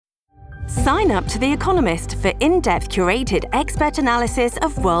Sign up to The Economist for in-depth curated expert analysis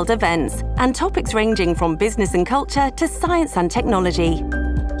of world events and topics ranging from business and culture to science and technology.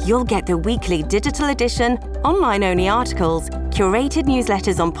 You'll get the weekly digital edition, online-only articles, curated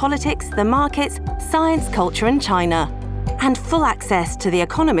newsletters on politics, the markets, science, culture and China, and full access to The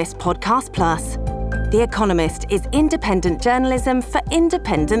Economist Podcast Plus. The Economist is independent journalism for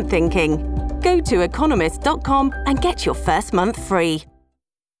independent thinking. Go to economist.com and get your first month free.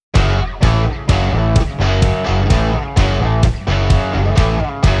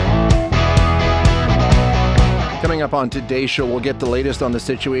 Coming up on today's show, we'll get the latest on the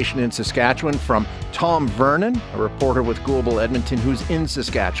situation in Saskatchewan from Tom Vernon, a reporter with Global Edmonton who's in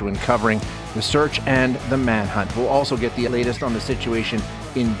Saskatchewan covering the search and the manhunt. We'll also get the latest on the situation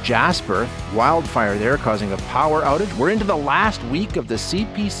in Jasper, wildfire there causing a power outage. We're into the last week of the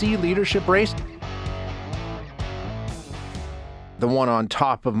CPC leadership race. The one on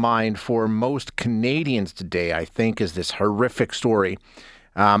top of mind for most Canadians today, I think, is this horrific story.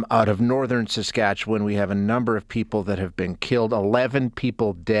 Out of northern Saskatchewan, we have a number of people that have been killed, 11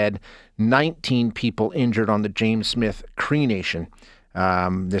 people dead, 19 people injured on the James Smith Cree Nation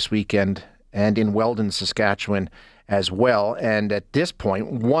this weekend, and in Weldon, Saskatchewan as well. And at this point,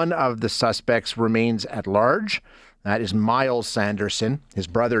 one of the suspects remains at large. That is Myles Sanderson. His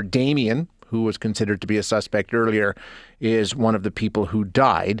brother Damien, who was considered to be a suspect earlier, is one of the people who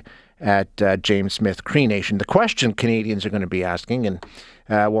died at James Smith Cree Nation. The question Canadians are going to be asking, and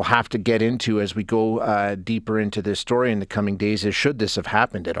we'll have to get into as we go deeper into this story in the coming days, is should this have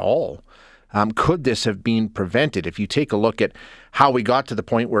happened at all? Could this have been prevented? If you take a look at how we got to the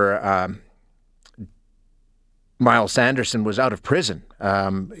point where Myles Sanderson was out of prison,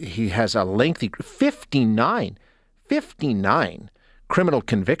 he has a lengthy 59 criminal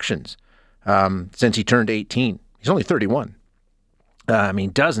convictions since he turned 18. He's only 31.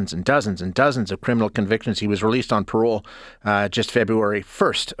 Dozens and dozens and dozens of criminal convictions. He was released on parole just February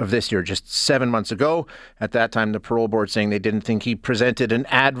 1st of this year, just 7 months ago. At that time, the parole board saying they didn't think he presented an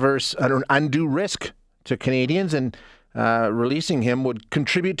undue risk to Canadians, and releasing him would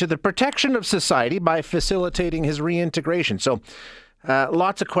contribute to the protection of society by facilitating his reintegration. So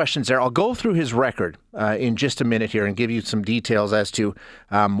lots of questions there. I'll go through his record in just a minute here and give you some details as to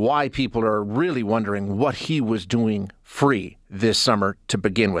why people are really wondering what he was doing free this summer to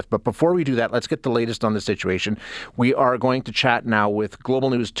begin with. But before we do that, let's get the latest on the situation. We are going to chat now with Global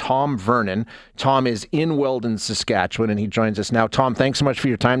News' Tom Vernon. Tom is in Weldon, Saskatchewan, and he joins us now. Tom, thanks so much for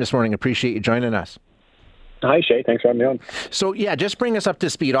your time this morning. Appreciate you joining us. Hi, Shay. Thanks for having me on. So, just bring us up to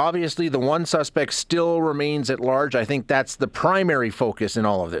speed. Obviously, the one suspect still remains at large. I think that's the primary focus in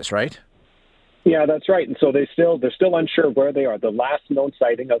all of this, right? Yeah, that's right. And so they're still unsure where they are. The last known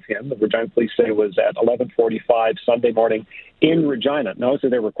sighting of him, the Regina police say, was at 11:45 Sunday morning in Regina. Now, so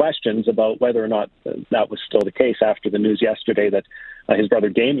there were questions about whether or not that was still the case after the news yesterday that his brother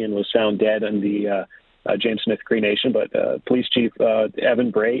Damien was found dead in the James Smith Cree Nation, but Police Chief Evan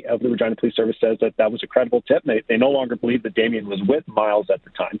Bray of the Regina Police Service says that was a credible tip. They no longer believe that Damien was with Myles at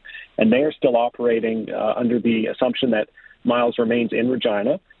the time, and they are still operating under the assumption that Myles remains in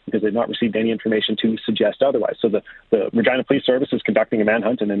Regina because they've not received any information to suggest otherwise. So the Regina Police Service is conducting a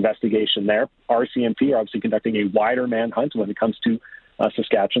manhunt and investigation there. RCMP are obviously conducting a wider manhunt when it comes to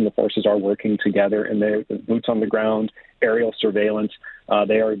Saskatchewan. The forces are working together, and they're boots on the ground, aerial surveillance.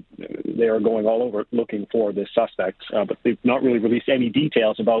 They are going all over looking for this suspect, but they've not really released any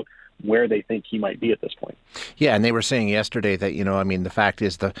details about where they think he might be at this point. Yeah, and they were saying yesterday that, the fact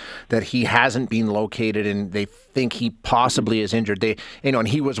is that he hasn't been located and they think he possibly is injured. And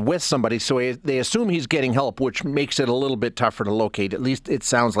he was with somebody, so they assume he's getting help, which makes it a little bit tougher to locate. At least it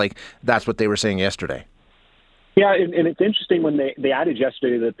sounds like that's what they were saying yesterday. Yeah, and it's interesting when they added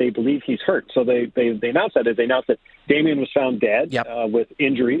yesterday that they believe he's hurt. So they announced that. They announced that Damien was found dead with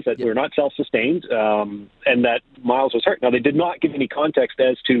injuries that were not self-sustained, and that Myles was hurt. Now, they did not give any context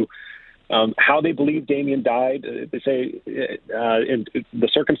as to how they believe Damien died. They say in the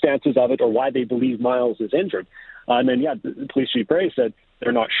circumstances of it or why they believe Myles is injured. And then, the Police Chief Bray said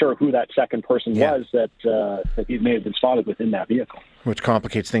they're not sure who that second person was that he may have been spotted within that vehicle. Which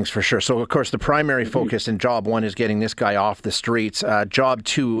complicates things for sure. So, of course, the primary focus in job one is getting this guy off the streets. Job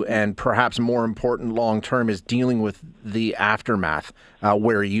two, and perhaps more important long-term, is dealing with the aftermath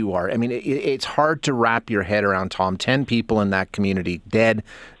where you are. I mean, it's hard to wrap your head around, Tom. 10 people in that community dead,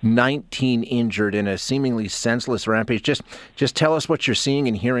 19 injured in a seemingly senseless rampage. Just tell us what you're seeing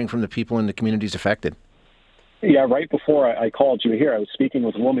and hearing from the people in the communities affected. Yeah, right before I called you here, I was speaking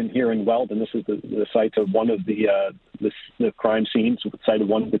with a woman here in Weldon. This is the site of one of the crime scenes, the site of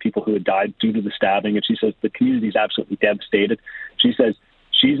one of the people who had died due to the stabbing. And she says the community is absolutely devastated. She says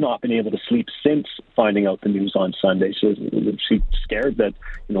she's not been able to sleep since finding out the news on Sunday. So she's scared that,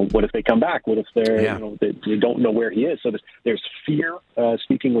 what if they come back? What if they don't know where he is? So there's fear.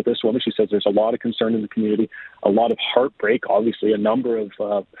 Speaking with this woman, she says there's a lot of concern in the community, a lot of heartbreak. Obviously, a number of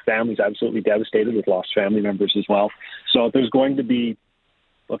families absolutely devastated with lost family members as well. So there's going to be,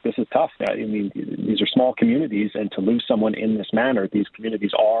 look, this is tough. I mean, these are small communities, and to lose someone in this manner, these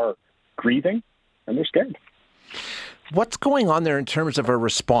communities are grieving and they're scared. What's going on there in terms of a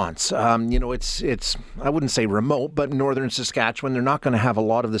response? It's I wouldn't say remote, but northern Saskatchewan, they're not going to have a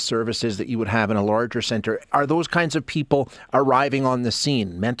lot of the services that you would have in a larger center. Are those kinds of people arriving on the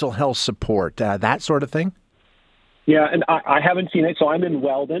scene? Mental health support, that sort of thing? Yeah, and I haven't seen it. So I'm in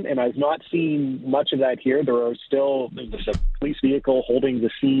Weldon, and I've not seen much of that here. There's a police vehicle holding the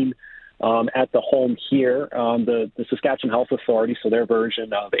scene at the home here. The Saskatchewan Health Authority, so their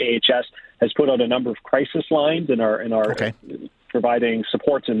version of AHS, has put out a number of crisis lines and are providing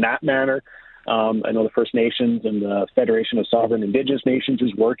supports in that manner. I know the First Nations and the Federation of Sovereign Indigenous Nations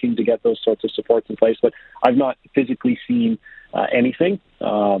is working to get those sorts of supports in place, but I've not physically seen anything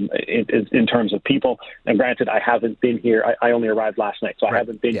in terms of people. And granted, I haven't been here. I only arrived last night, so I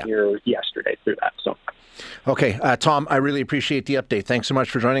haven't been here yesterday through that. So, okay, Tom, I really appreciate the update. Thanks so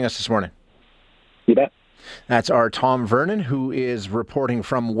much for joining us this morning. You bet. That's our Tom Vernon, who is reporting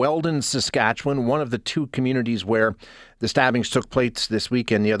from Weldon, Saskatchewan, one of the two communities where the stabbings took place this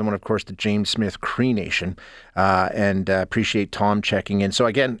weekend. The other one, of course, the James Smith Cree Nation. And appreciate Tom checking in. So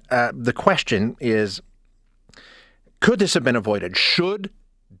again, the question is, could this have been avoided? Should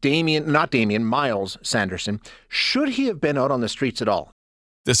Miles Sanderson, should he have been out on the streets at all?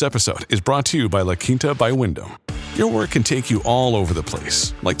 This episode is brought to you by La Quinta by Wyndham. Your work can take you all over the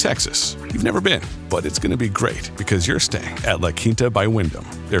place, like Texas. You've never been, but it's going to be great because you're staying at La Quinta by Wyndham.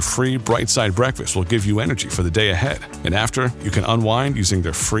 Their free Bright Side breakfast will give you energy for the day ahead. And after, you can unwind using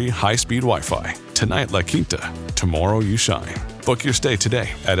their free high-speed Wi-Fi. Tonight, La Quinta. Tomorrow, you shine. Book your stay today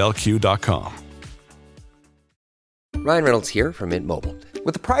at LQ.com. Ryan Reynolds here from Mint Mobile.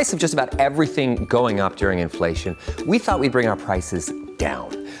 With the price of just about everything going up during inflation, we thought we'd bring our prices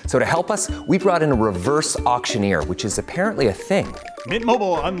down. So to help us, we brought in a reverse auctioneer, which is apparently a thing. Mint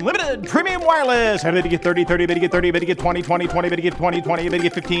Mobile Unlimited Premium Wireless. How to get 30, 30, bit to get 30, bit to get 20, 20, 20, bit to get 20, 20, bit to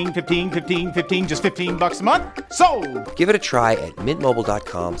get 15, 15, 15, 15, just $15 a month? Sold! Give it a try at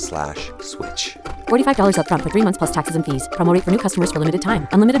mintmobile.com/switch. $45 up front for 3 months plus taxes and fees. Promo rate for new customers for limited time.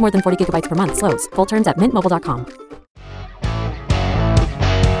 Unlimited more than 40 gigabytes per month. Slows full terms at mintmobile.com.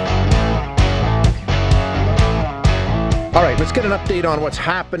 All right, let's get an update on what's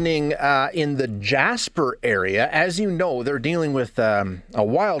happening in the Jasper area. As you know, they're dealing with a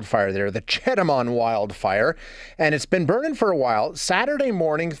wildfire there, the Chetamon wildfire, and it's been burning for a while. Saturday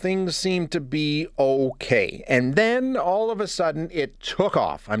morning, things seemed to be okay, and then all of a sudden, it took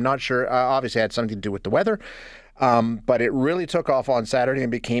off. I'm not sure, obviously it had something to do with the weather, but it really took off on Saturday and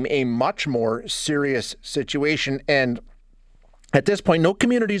became a much more serious situation. And at this point, no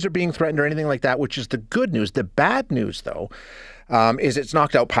communities are being threatened or anything like that, which is the good news. The bad news, though, is it's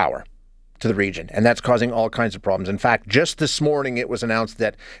knocked out power to the region, and that's causing all kinds of problems. In fact, just this morning, it was announced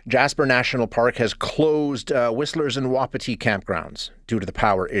that Jasper National Park has closed Whistler's and Wapiti campgrounds due to the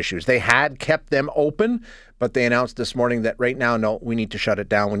power issues. They had kept them open, but they announced this morning that right now, no, we need to shut it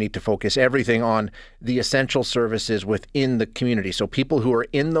down. We need to focus everything on the essential services within the community. So people who are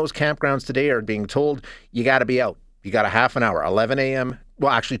in those campgrounds today are being told, you got to be out. You got a half an hour, 11 a.m.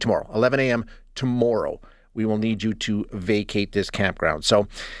 Well, actually tomorrow, 11 a.m. tomorrow. We will need you to vacate this campground. So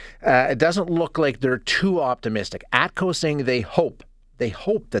it doesn't look like they're too optimistic. ATCO saying they hope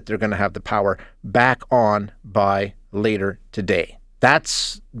that they're going to have the power back on by later today.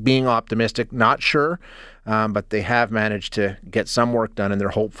 That's being optimistic, not sure, but they have managed to get some work done, and they're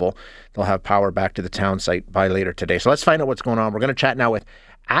hopeful they'll have power back to the town site by later today. So let's find out what's going on. We're going to chat now with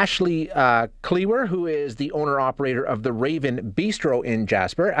Ashley Klewer, who is the owner-operator of the Raven Bistro in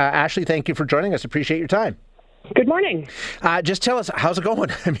Jasper. Ashley, thank you for joining us. Appreciate your time. Good morning. Just tell us, how's it going?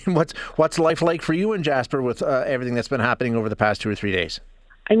 I mean, what's life like for you in Jasper with everything that's been happening over the past 2 or 3 days?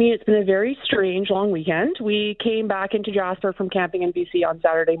 I mean, it's been a very strange long weekend. We came back into Jasper from camping in BC on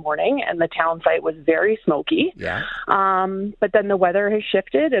Saturday morning, and the town site was very smoky. Yeah. But then the weather has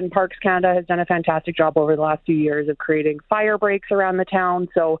shifted, and Parks Canada has done a fantastic job over the last few years of creating fire breaks around the town.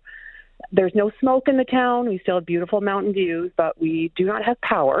 So there's no smoke in the town. We still have beautiful mountain views, but we do not have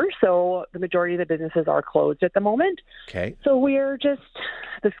power. So the majority of the businesses are closed at the moment. Okay. So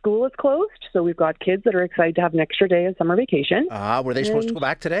the school is closed. So we've got kids that are excited to have an extra day of summer vacation. Were they supposed to go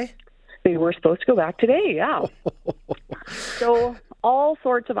back today? They were supposed to go back today, yeah. So all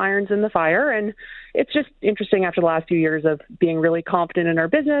sorts of irons in the fire. And it's just interesting after the last few years of being really confident in our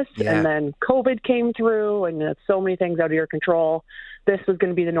business. Yeah. And then COVID came through and so many things out of your control. This was going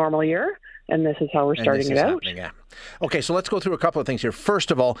to be the normal year. And this is how we're starting it out. Yeah. Okay, so let's go through a couple of things here.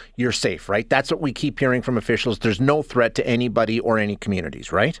 First of all, you're safe, right? That's what we keep hearing from officials. There's no threat to anybody or any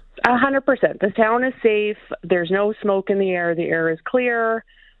communities, right? 100%. The town is safe. There's no smoke in the air. The air is clear.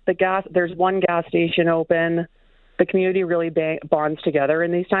 There's one gas station open. The community really bonds together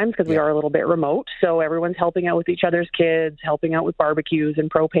in these times because we are a little bit remote. So everyone's helping out with each other's kids, helping out with barbecues and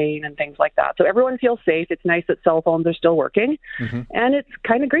propane and things like that. So everyone feels safe. It's nice that cell phones are still working. Mm-hmm. And it's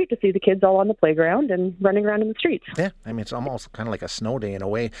kind of great to see the kids all on the playground and running around in the streets. Yeah, I mean, it's almost kind of like a snow day in a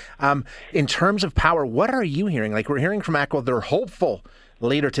way. In terms of power, what are you hearing? Like, we're hearing from ATCO, they're hopeful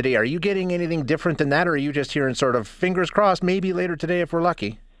later today. Are you getting anything different than that, or are you just hearing sort of fingers crossed, maybe later today if we're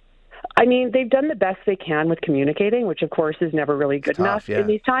lucky? I mean, they've done the best they can with communicating, which, of course, is never really good enough in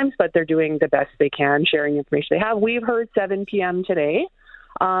these times, but they're doing the best they can, sharing information they have. We've heard 7 p.m. today.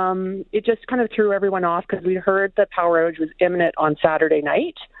 It just kind of threw everyone off because we heard the power outage was imminent on Saturday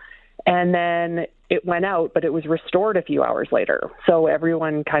night, and then it went out, but it was restored a few hours later. So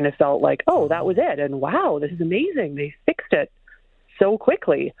everyone kind of felt like, oh, that was it, and wow, this is amazing. They fixed it so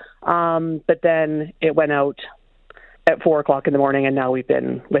quickly. But then it went out at 4:00 in the morning, and now we've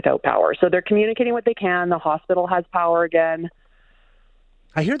been without power. So they're communicating what they can. The hospital has power again.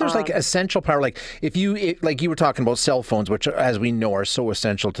 I hear there's like essential power, like like you were talking about cell phones, which, as we know, are so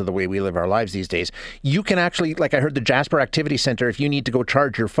essential to the way we live our lives these days. You can actually, like I heard the Jasper Activity Center, if you need to go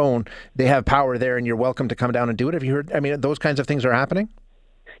charge your phone, they have power there, and you're welcome to come down and do it. Have you heard? I mean, those kinds of things are happening?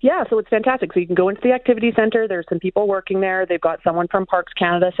 Yeah, so it's fantastic. So you can go into the activity center. There's some people working there. They've got someone from Parks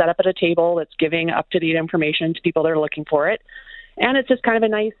Canada set up at a table that's giving up-to-date information to people that are looking for it. And it's just kind of a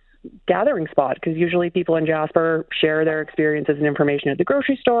nice gathering spot because usually people in Jasper share their experiences and information at the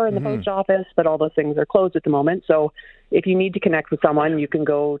grocery store and the post office, but all those things are closed at the moment. So if you need to connect with someone, you can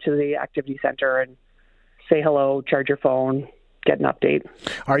go to the activity center and say hello, charge your phone, get an update.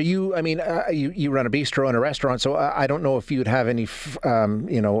 Are you, I mean, you run a bistro and a restaurant, so I don't know if you'd have any,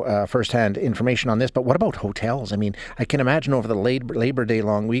 firsthand information on this, but what about hotels? I mean, I can imagine over the Labor Day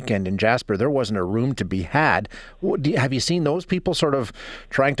long weekend in Jasper, there wasn't a room to be had. Have you seen those people sort of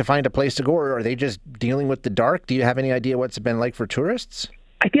trying to find a place to go, or are they just dealing with the dark? Do you have any idea what's it been like for tourists?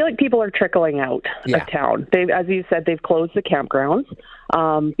 I feel like people are trickling out of town. As you said, they've closed the campgrounds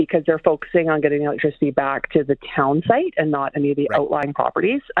because they're focusing on getting electricity back to the town site and not any of the outlying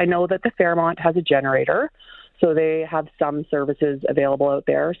properties. I know that the Fairmont has a generator, so they have some services available out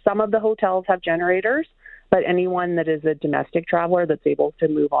there. Some of the hotels have generators, but anyone that is a domestic traveler that's able to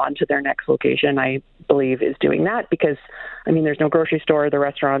move on to their next location, I believe, is doing that because, I mean, there's no grocery store, the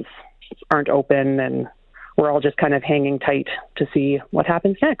restaurants aren't open, and we're all just kind of hanging tight to see what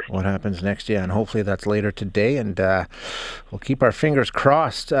happens next. What happens next, yeah, and hopefully that's later today, and we'll keep our fingers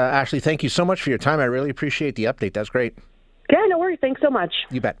crossed. Ashley, thank you so much for your time. I really appreciate the update. That's great. Yeah, no worries. Thanks so much.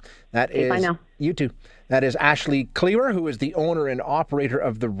 You bet. Bye now. You too. That is Ashley Cleaver, who is the owner and operator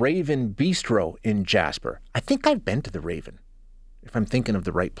of the Raven Bistro in Jasper. I think I've been to the Raven, if I'm thinking of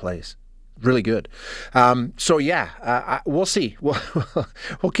the right place. Really good. We'll see.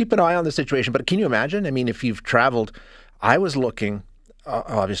 We'll keep an eye on the situation. But can you imagine? I mean, if you've traveled, I was looking,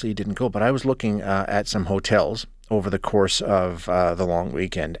 obviously you didn't go, but I was looking at some hotels over the course of the long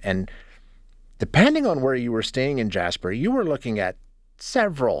weekend. And depending on where you were staying in Jasper, you were looking at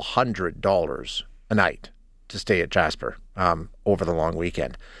several $100s a night to stay at Jasper over the long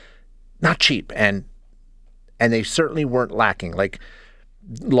weekend. Not cheap. And they certainly weren't lacking. Like,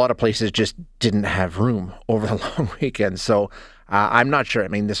 a lot of places just didn't have room over the long weekend. So I'm not sure. I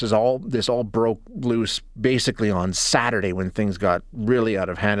mean, this all broke loose basically on Saturday when things got really out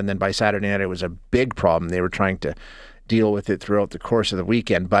of hand. And then by Saturday night, it was a big problem. They were trying to deal with it throughout the course of the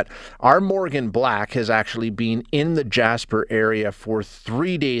weekend. But our Morgan Black has actually been in the Jasper area for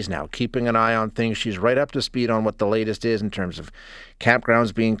 3 days now, keeping an eye on things. She's right up to speed on what the latest is in terms of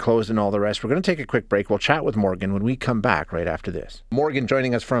campgrounds being closed and all the rest. We're going to take a quick break. We'll chat with Morgan when we come back right after this. Morgan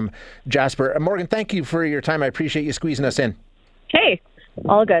joining us from Jasper. Morgan, thank you for your time. I appreciate you squeezing us in. Hey.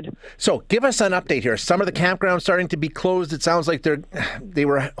 All good. So give us an update here. Some of the campgrounds starting to be closed. It sounds like they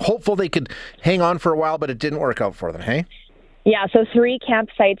were hopeful they could hang on for a while, but it didn't work out for them, hey? Yeah, so 3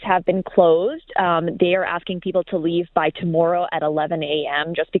 campsites have been closed. They are asking people to leave by tomorrow at 11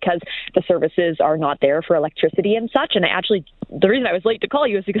 a.m. just because the services are not there for electricity and such. And the reason I was late to call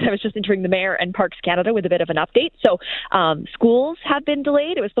you is because I was just entering the Mayor and Parks Canada with a bit of an update. So schools have been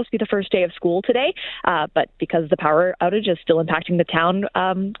delayed. It was supposed to be the first day of school today, but because the power outage is still impacting the town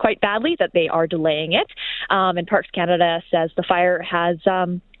quite badly, that they are delaying it. And Parks Canada says the fire has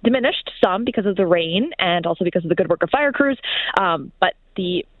diminished some because of the rain and also because of the good work of fire crews. But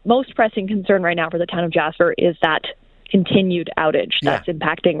the most pressing concern right now for the town of Jasper is that continued outage that's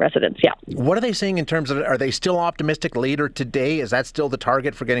impacting residents. Yeah. What are they saying in terms of, are they still optimistic later today? Is that still the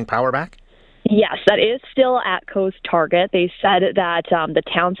target for getting power back? Yes, that is still ATCO's target. They said that the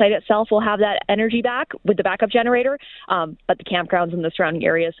town site itself will have that energy back with the backup generator, but the campgrounds in the surrounding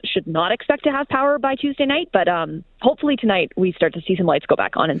areas should not expect to have power by Tuesday night. But hopefully tonight we start to see some lights go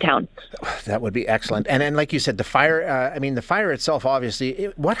back on in town. That would be excellent. And then, like you said, the fire, the fire itself,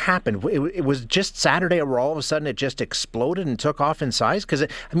 obviously, what happened? It was just Saturday where all of a sudden it just exploded and took off in size? Because,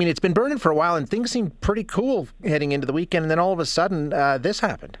 it's been burning for a while and things seemed pretty cool heading into the weekend. And then all of a sudden this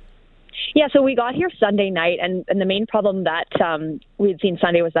happened. Yeah, so we got here Sunday night, and the main problem that we had seen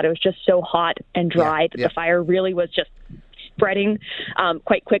Sunday was that it was just so hot and dry that the fire really was just spreading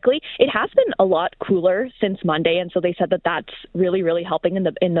quite quickly. It has been a lot cooler since Monday, and so they said that that's really, really helping in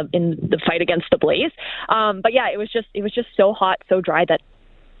the fight against the blaze. But yeah, it was just so hot, so dry that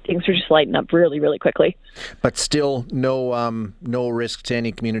things were just lighting up really, really quickly. But still, no risk to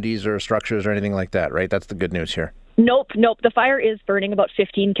any communities or structures or anything like that, right? That's the good news here. Nope. The fire is burning about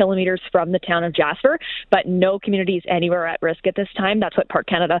 15 kilometers from the town of Jasper, but no communities anywhere at risk at this time. That's what Park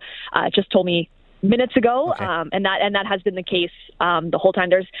Canada just told me minutes ago, okay. and that has been the case the whole time.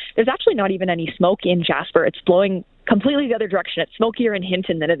 There's actually not even any smoke in Jasper. It's blowing completely the other direction. It's smokier in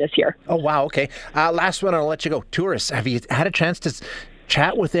Hinton than it is here. Oh, wow. Okay. Last one, I'll let you go. Tourists, have you had a chance to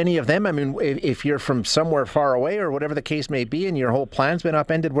chat with any of them? If you're from somewhere far away or whatever the case may be and your whole plan's been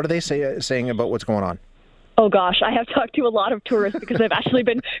upended, what are they saying about what's going on? Oh, gosh, I have talked to a lot of tourists because I've actually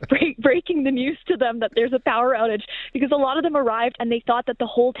been breaking the news to them that there's a power outage, because a lot of them arrived and they thought that the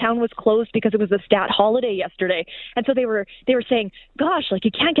whole town was closed because it was a stat holiday yesterday. And so they were saying, gosh, like,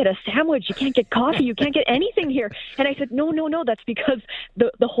 you can't get a sandwich, you can't get coffee, you can't get anything here. And I said, no, that's because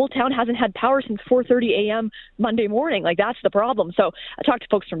the whole town hasn't had power since 4:30 a.m. Monday morning. Like, that's the problem. So I talked to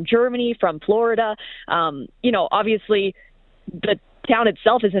folks from Germany, from Florida. Obviously the town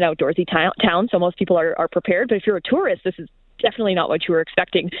itself is an outdoorsy town, so most people are prepared. But if you're a tourist, this is definitely not what you were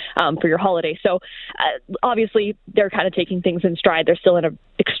expecting for your holiday. So obviously they're kind of taking things in stride. They're still in an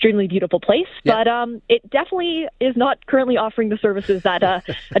extremely beautiful place, but it definitely is not currently offering the services that a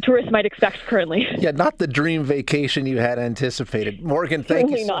tourist might expect currently. Yeah, not the dream vacation you had anticipated. Morgan, thank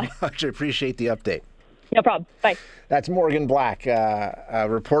you so much. I appreciate the update. No problem. Bye. That's Morgan Black, a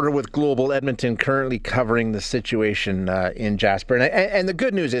reporter with Global Edmonton, currently covering the situation in Jasper. And the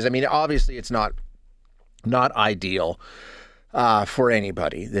good news is, obviously it's not ideal for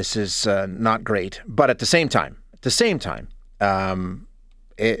anybody. This is not great. But at the same time,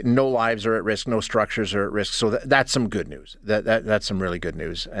 no lives are at risk, no structures are at risk. So that's some good news. That's some really good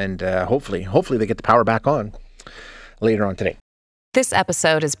news. And hopefully they get the power back on later on today. This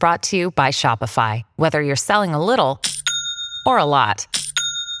episode is brought to you by Shopify. Whether you're selling a little or a lot,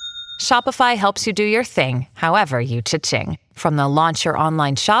 Shopify helps you do your thing, however you cha-ching. From the launch your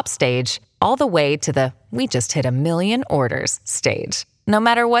online shop stage, all the way to the we just hit 1 million orders stage. No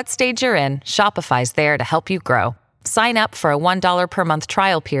matter what stage you're in, Shopify's there to help you grow. Sign up for a $1 per month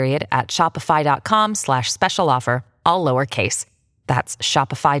trial period at shopify.com/special offer, all lowercase. That's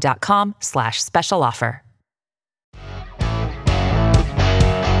shopify.com/special offer.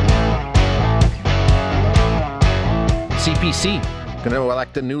 CPC going to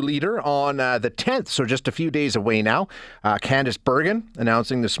elect a new leader on the 10th, so just a few days away now. Candice Bergen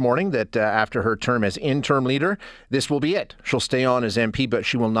announcing this morning that after her term as interim leader, this will be it. She'll stay on as MP, but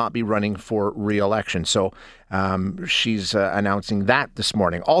she will not be running for re-election. So she's announcing that this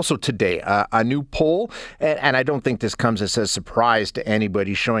morning. Also today, a new poll, and I don't think this comes as a surprise to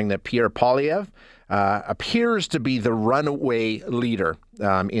anybody, showing that Pierre Poilievre appears to be the runaway leader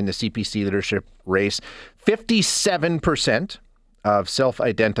in the CPC leadership race. 57% of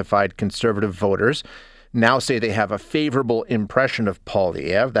self-identified Conservative voters now say they have a favorable impression of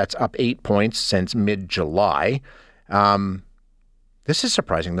Poilievre. That's up 8 points since mid-July. This is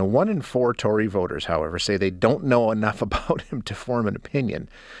surprising. The 1 in 4 Tory voters, however, say they don't know enough about him to form an opinion.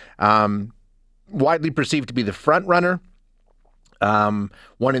 Widely perceived to be the front runner, 1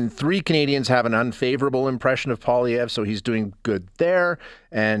 in 3 Canadians have an unfavorable impression of Poilievre, so he's doing good there.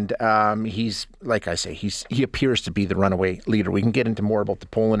 And he's, like I say, he appears to be the runaway leader. We can get into more about the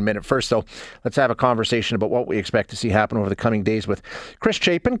poll in a minute. First, though, let's have a conversation about what we expect to see happen over the coming days with Chris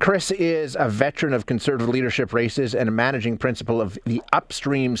Chapin. Chris is a veteran of Conservative leadership races and a managing principal of the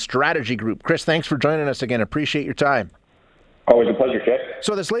Upstream Strategy Group. Chris, thanks for joining us again. Appreciate your time. Always a pleasure, Kit.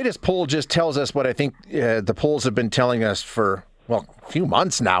 So this latest poll just tells us what I think the polls have been telling us for, well, a few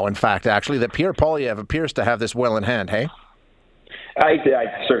months now, in fact, actually, that Pierre Poilievre appears to have this well in hand, hey? I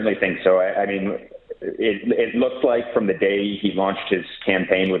certainly think so. I mean, it looks like from the day he launched his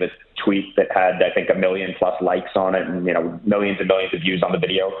campaign with a tweet that had, I think, 1 million plus likes on it and, millions and millions of views on the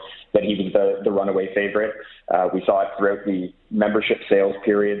video, that he was the runaway favorite. We saw it throughout the membership sales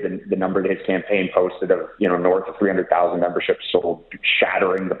period, the number that his campaign posted of, north of 300,000 memberships sold,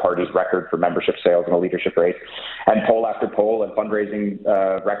 shattering the party's record for membership sales in a leadership race. And poll after poll and fundraising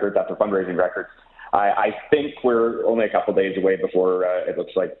records after fundraising records. I think we're only a couple days away before it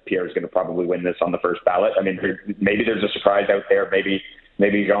looks like Pierre is going to probably win this on the first ballot. I mean, maybe there's a surprise out there. Maybe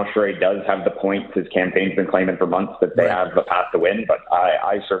Jean Charest does have the point his campaign's been claiming for months that they have the path to win, but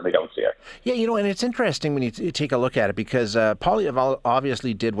I certainly don't see it. Yeah, and it's interesting when you take a look at it because Poilievre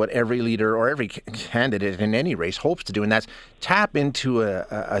obviously did what every leader or every candidate in any race hopes to do, and that's tap into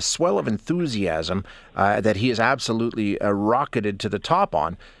a swell of enthusiasm that he has absolutely rocketed to the top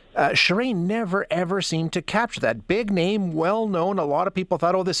on. Charest never, ever seemed to capture that. Big name, well-known. A lot of people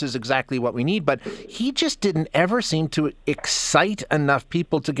thought, this is exactly what we need. But he just didn't ever seem to excite enough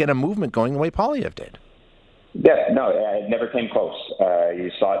people to get a movement going the way Poilievre did. Yeah, no, it never came close. You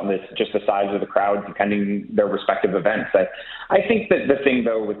saw it in just the size of the crowd, depending their respective events. I think that the thing,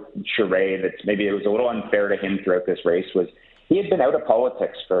 though, with Charest, that maybe it was a little unfair to him throughout this race was he had been out of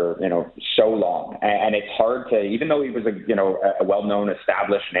politics for, so long. And it's hard to, even though he was a well-known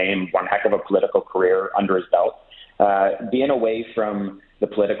established name, one heck of a political career under his belt, being away from the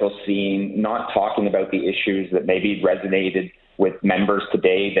political scene, not talking about the issues that maybe resonated with members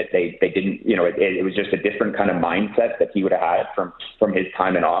today that they didn't, it was just a different kind of mindset that he would have had from his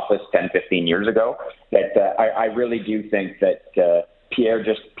time in office 10, 15 years ago. That I really do think that Pierre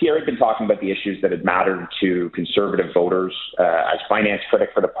had been talking about the issues that had mattered to conservative voters. As finance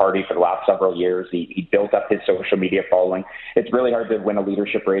critic for the party for the last several years, he built up his social media following. It's really hard to win a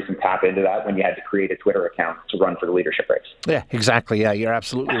leadership race and tap into that when you had to create a Twitter account to run for the leadership race. Yeah, exactly. Yeah, you're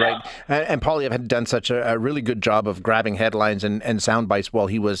absolutely right. And Poilievre had done such a really good job of grabbing headlines and sound bites while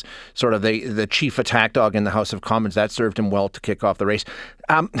he was sort of the chief attack dog in the House of Commons. That served him well to kick off the race.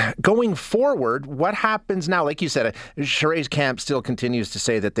 Going forward, what happens now? Like you said, Charest's camp still continues to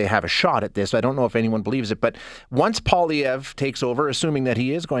say that they have a shot at this. I don't know if anyone believes it, but once Poilievre takes over, assuming that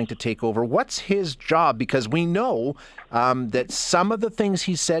he is going to take over, what's his job? Because we know that some of the things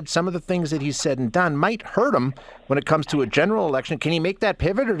he said, some of the things that he's said and done might hurt him when it comes to a general election. Can he make that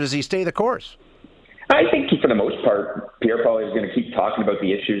pivot, or does he stay the course? I think for the most part, Pierre Poilievre is going to keep talking about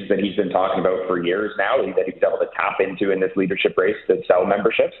the issues that he's been talking about for years now, that he's able to tap into in this leadership race to sell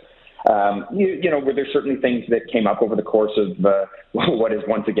memberships. Where there's certainly things that came up over the course of what has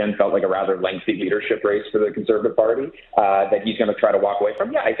once again felt like a rather lengthy leadership race for the Conservative Party that he's going to try to walk away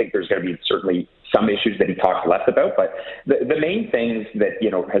from. Yeah, I think there's going to be certainly some issues that he talks less about, but the main things that,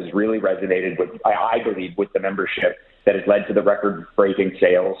 has really resonated with, I believe, with the membership that has led to the record-breaking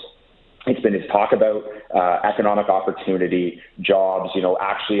sales. It's been his talk about economic opportunity, jobs,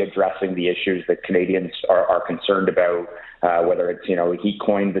 actually addressing the issues that Canadians are concerned about, whether it's, he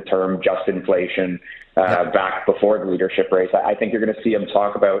coined the term just inflation back before the leadership race. I think you're going to see him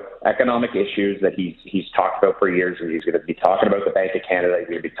talk about economic issues that he's talked about for years. He's going to be talking about the Bank of Canada. He's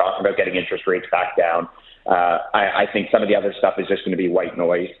going to be talking about getting interest rates back down. I think some of the other stuff is just going to be white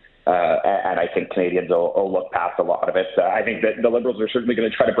noise. And I think Canadians will look past a lot of it. I think that the Liberals are certainly going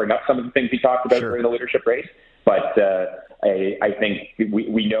to try to bring up some of the things he talked about during the leadership race. But I think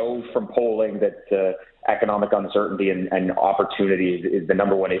we know from polling that economic uncertainty and opportunity is the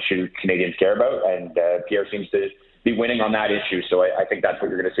number one issue Canadians care about. And Pierre seems to be winning on that issue. So I think that's what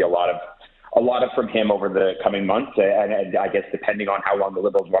you're going to see a lot of from him over the coming months, and I guess depending on how long the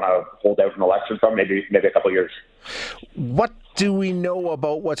Liberals want to hold out an election from, maybe a couple of years. What do we know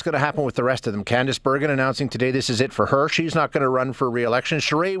about what's going to happen with the rest of them? Candice Bergen announcing today this is it for her. She's not going to run for re-election.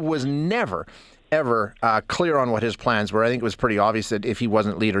 Charest was never, ever clear on what his plans were. I think it was pretty obvious that if he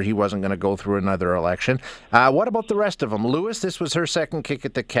wasn't leader, he wasn't going to go through another election. What about the rest of them? Lewis, this was her second kick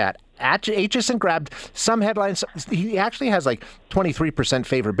at the cat. Aitchison grabbed some headlines. He actually has like 23%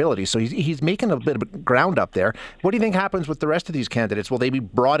 favorability, so he's making a bit of ground up there. What do you think happens with the rest of these candidates? Will they be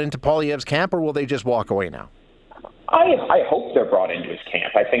brought into Poilievre's camp, or will they just walk away now? I hope they're brought into his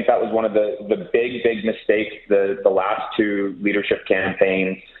camp. I think that was one of the big mistakes the last two leadership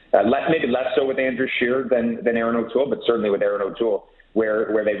campaigns, maybe less so with Andrew Scheer than Aaron O'Toole, but certainly with Aaron O'Toole,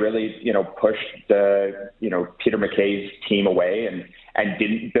 where they really, pushed Peter MacKay's team away and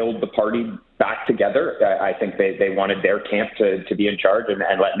didn't build the party back together. I think they wanted their camp to be in charge and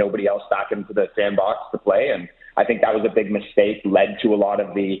let nobody else back into the sandbox to play. And I think that was a big mistake, led to a lot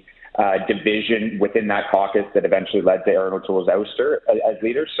of the division within that caucus that eventually led to Aaron O'Toole's ouster as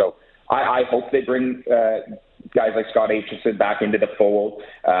leader. So I hope they bring guys like Scott Aitchison back into the fold.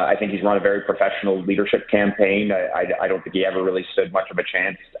 I think he's run a very professional leadership campaign. I don't think he ever really stood much of a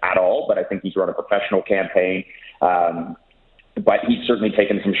chance at all, but I think he's run a professional campaign. But he's certainly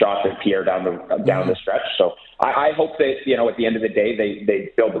taken some shots at Pierre down the stretch. So I hope that, at the end of the day,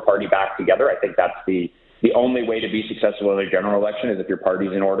 they build the party back together. I think that's the only way to be successful in a general election is if your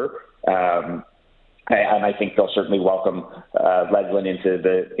party's in order. And I think they'll certainly welcome Leslin into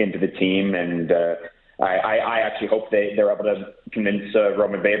the team. And I actually hope they're able to convince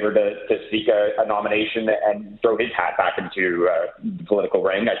Roman Baber to seek a nomination and throw his hat back into the political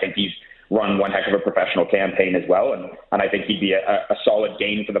ring. I think he's run one heck of a professional campaign as well. And I think he'd be a solid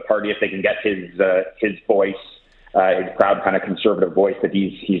gain for the party if they can get his voice, his proud kind of conservative voice that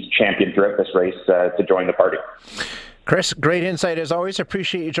he's championed throughout this race to join the party. Chris, great insight as always.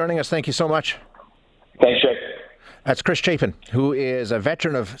 Appreciate you joining us. Thank you so much. Thanks, Jake. That's Chris Chapin, who is a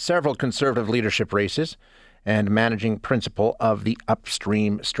veteran of several Conservative leadership races and managing principal of the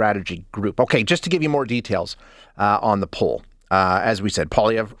Upstream Strategy Group. Okay, just to give you more details on the poll. As we said,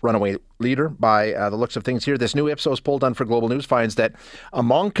 Poilievre, runaway leader by the looks of things here. This new Ipsos poll done for Global News finds that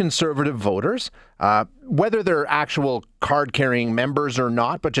among Conservative voters, whether they're actual card-carrying members or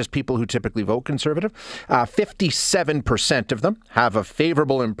not, but just people who typically vote Conservative, 57% of them have a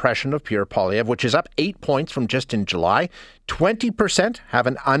favourable impression of Pierre Poilievre, which is up 8 points from just in July. 20% have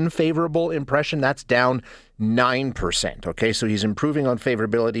an unfavourable impression. That's down 9%. Okay, so he's improving on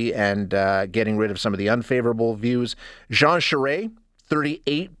favorability and getting rid of some of the unfavourable views. Jean Charest,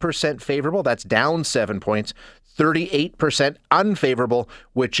 38% favourable. That's down 7 points. 38% unfavourable,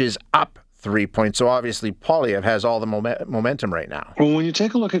 which is up 3 points. So obviously Poilievre has all the momentum right now. Well, when you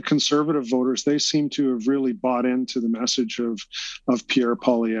take a look at Conservative voters, they seem to have really bought into the message of Pierre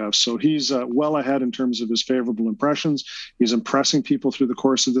Poilievre. So he's well ahead in terms of his favorable impressions. He's impressing people through the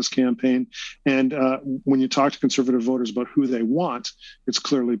course of this campaign. And when you talk to Conservative voters about who they want, it's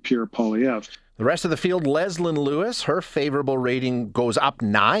clearly Pierre Poilievre. The rest of the field, Leslyn Lewis, her favorable rating goes up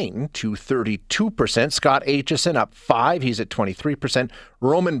 9 to 32%. Scott Aitchison up 5. He's at 23%.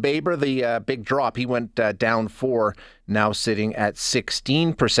 Roman Baber, the big drop, he went down 4, now sitting at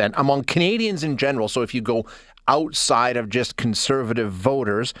 16%. Among Canadians in general, so if you go outside of just Conservative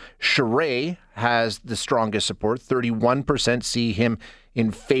voters, Charest has the strongest support. 31% see him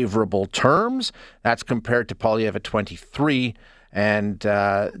in favorable terms. That's compared to Poilievre at 23%. And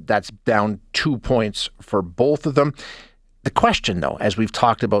that's down 2 points for both of them. The question, though, as we've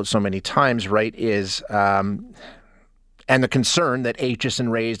talked about so many times, right, is, and the concern that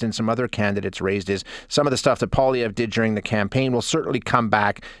Aitchison raised and some other candidates raised is some of the stuff that Poilievre did during the campaign will certainly come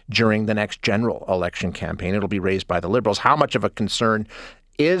back during the next general election campaign. It'll be raised by the Liberals. How much of a concern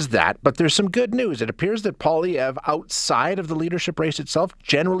is that? But there's some good news. It appears that Poilievre, outside of the leadership race itself,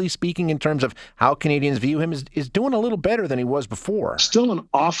 generally speaking, in terms of how Canadians view him, is doing a little better than he was before. Still an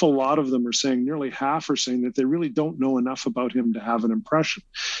awful lot of them are saying, nearly half are saying that they really don't know enough about him to have an impression.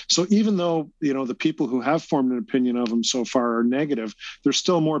 So even though, the people who have formed an opinion of him so far are negative, there's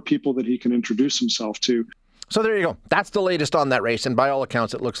still more people that he can introduce himself to. So there you go. That's the latest on that race. And by all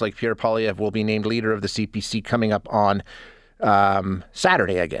accounts, it looks like Pierre Poilievre will be named leader of the CPC coming up on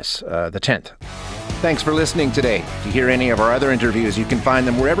Saturday, I guess, the 10th. Thanks for listening today. To hear any of our other interviews, you can find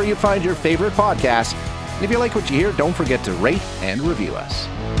them wherever you find your favorite podcasts. And if you like what you hear, don't forget to rate and review us.